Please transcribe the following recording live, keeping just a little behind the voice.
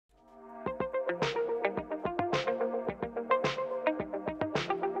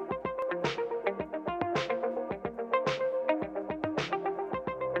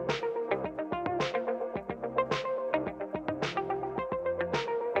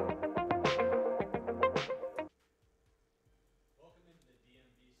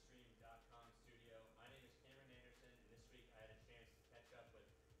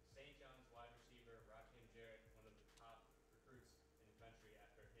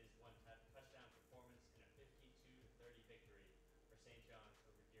St. John's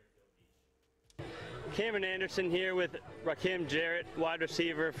over Deerfield Beach. Cameron Anderson here with Rakim Jarrett, wide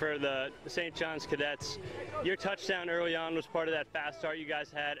receiver for the St. John's Cadets. Your touchdown early on was part of that fast start you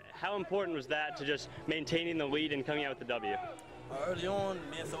guys had. How important was that to just maintaining the lead and coming out with the W? Early on,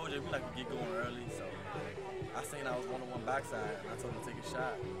 me and Soldier, we like to get going early, so I seen I was one-on-one backside, and I told him to take a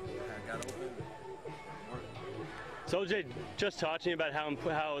shot. I got open, worked. So OJ, just talk to me about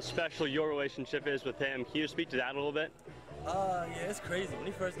how special your relationship is with him. Can you speak to that a little bit? Yeah, it's crazy. When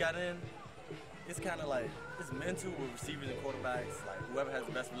he first got in, it's kind of like, it's mental with receivers and quarterbacks. Like, whoever has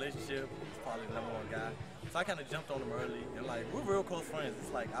the best relationship is probably the #1 guy. So I kind of jumped on him early, and like, we're real close friends.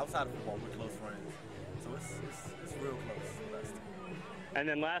 It's like, outside of football, we're close friends. So it's real close. And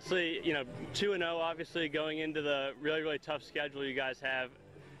then lastly, 2-0 obviously going into the really tough schedule you guys have.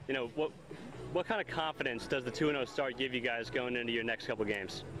 What kind of confidence does the 2-0 start give you guys going into your next couple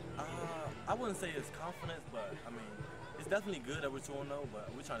games? I wouldn't say it's confidence, but I mean, it's definitely good that we're 2-0,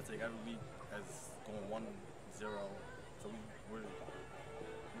 but we're trying to take every week as going 1-0. So we're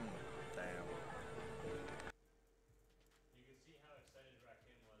damn. You can see how excited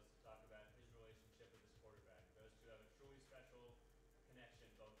Rakim was to talk about his relationship with his quarterback. Those two have a truly special connection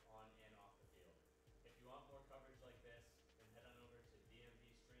both on and off the field. If you want more coverage like this, then head on over to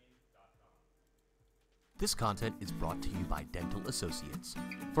DMVSTREAM.COM. This content is brought to you by Dental Associates.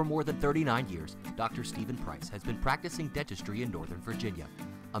 For more than 39 years, Dr. Stephen Price has been practicing dentistry in Northern Virginia.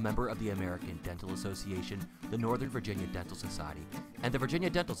 A member of the American Dental Association, the Northern Virginia Dental Society, and the Virginia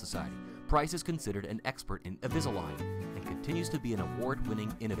Dental Society, Price is considered an expert in Invisalign and continues to be an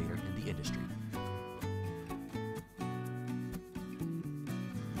award-winning innovator in the industry.